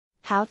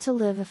How to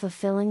live a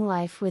fulfilling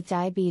life with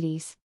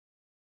diabetes.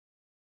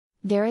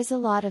 There is a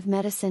lot of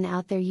medicine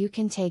out there you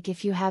can take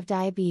if you have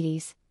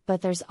diabetes,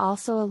 but there's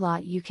also a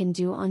lot you can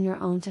do on your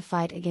own to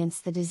fight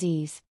against the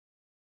disease.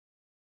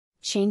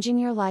 Changing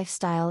your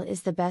lifestyle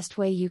is the best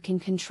way you can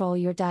control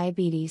your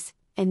diabetes,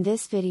 and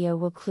this video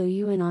will clue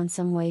you in on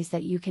some ways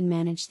that you can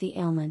manage the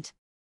ailment.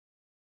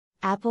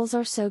 Apples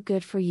are so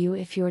good for you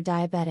if you're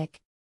diabetic.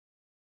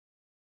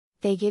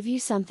 They give you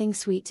something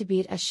sweet to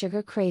beat a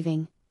sugar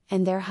craving,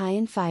 and they're high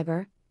in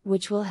fiber,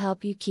 which will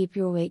help you keep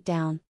your weight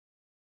down.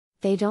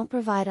 They don't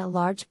provide a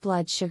large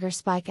blood sugar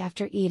spike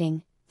after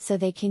eating, so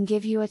they can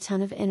give you a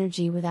ton of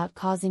energy without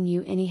causing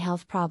you any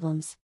health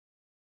problems.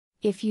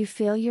 If you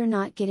feel you're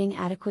not getting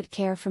adequate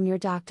care from your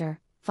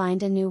doctor,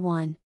 find a new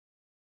one.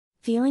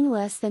 Feeling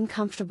less than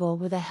comfortable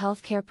with a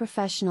healthcare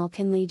professional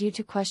can lead you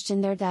to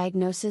question their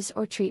diagnosis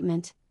or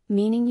treatment,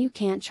 meaning you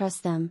can't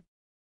trust them.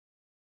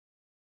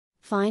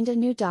 Find a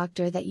new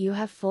doctor that you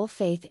have full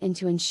faith in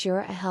to ensure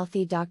a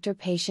healthy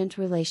doctor-patient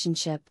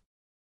relationship.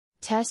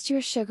 Test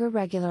your sugar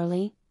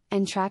regularly,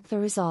 and track the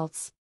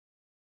results.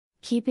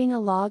 Keeping a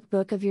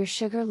logbook of your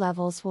sugar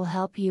levels will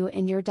help you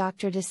and your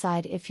doctor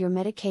decide if your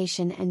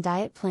medication and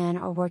diet plan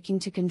are working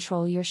to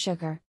control your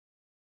sugar.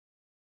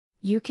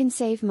 You can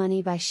save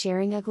money by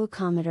sharing a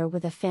glucometer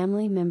with a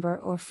family member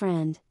or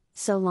friend,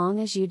 so long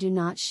as you do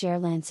not share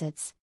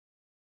lancets.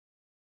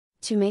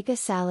 To make a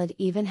salad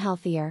even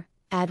healthier,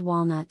 add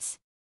walnuts.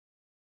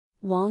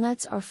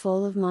 Walnuts are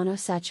full of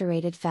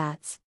monosaturated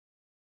fats.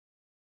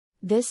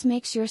 This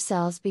makes your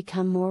cells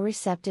become more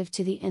receptive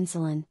to the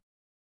insulin.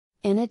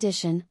 In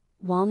addition,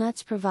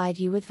 walnuts provide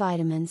you with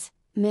vitamins,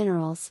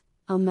 minerals,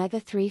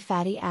 omega-3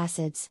 fatty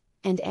acids,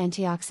 and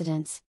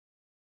antioxidants.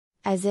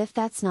 As if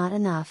that's not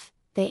enough,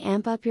 they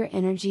amp up your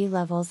energy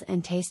levels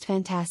and taste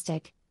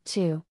fantastic,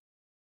 too.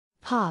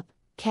 Pop,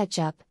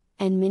 ketchup,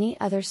 and many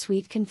other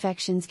sweet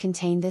confections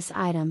contain this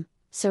item,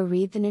 so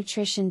read the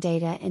nutrition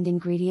data and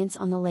ingredients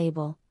on the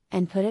label,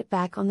 and put it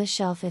back on the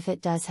shelf if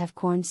it does have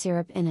corn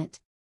syrup in it.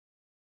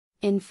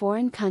 In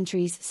foreign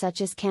countries such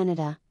as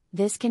Canada,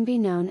 this can be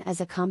known as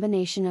a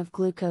combination of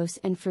glucose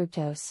and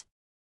fructose.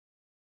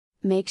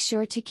 Make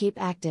sure to keep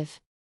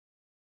active.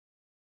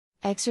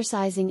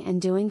 Exercising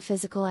and doing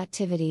physical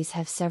activities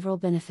have several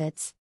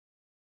benefits.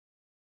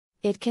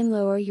 It can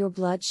lower your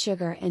blood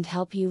sugar and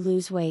help you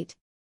lose weight.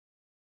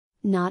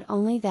 Not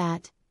only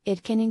that,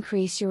 it can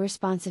increase your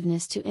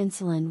responsiveness to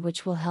insulin,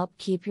 which will help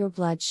keep your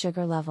blood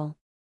sugar level.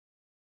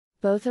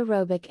 Both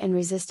aerobic and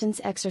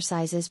resistance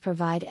exercises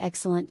provide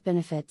excellent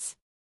benefits.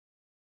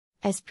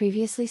 As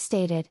previously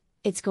stated,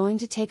 it's going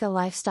to take a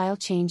lifestyle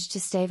change to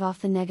stave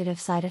off the negative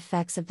side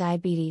effects of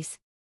diabetes.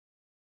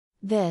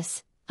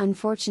 This,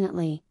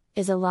 unfortunately,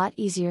 is a lot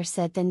easier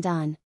said than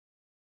done.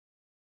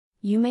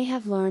 You may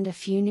have learned a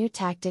few new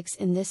tactics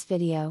in this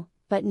video,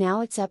 but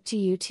now it's up to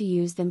you to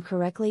use them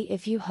correctly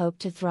if you hope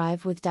to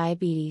thrive with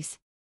diabetes.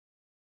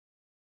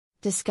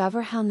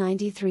 Discover how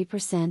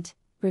 93%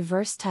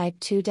 reverse type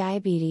 2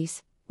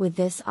 diabetes with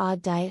this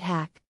odd diet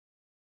hack.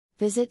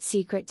 Visit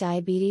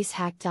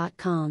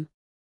secretdiabeteshack.com.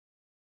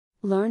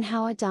 Learn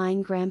how a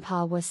dying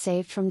grandpa was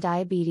saved from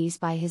diabetes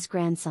by his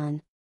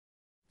grandson.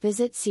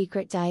 Visit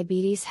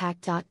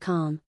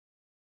secretdiabeteshack.com.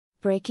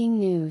 Breaking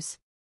news.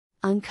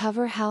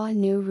 Uncover how a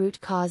new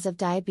root cause of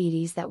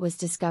diabetes that was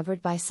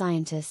discovered by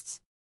scientists.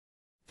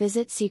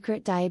 Visit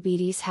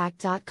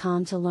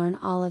secretdiabeteshack.com to learn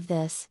all of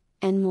this,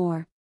 and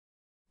more.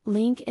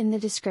 Link in the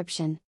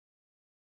description.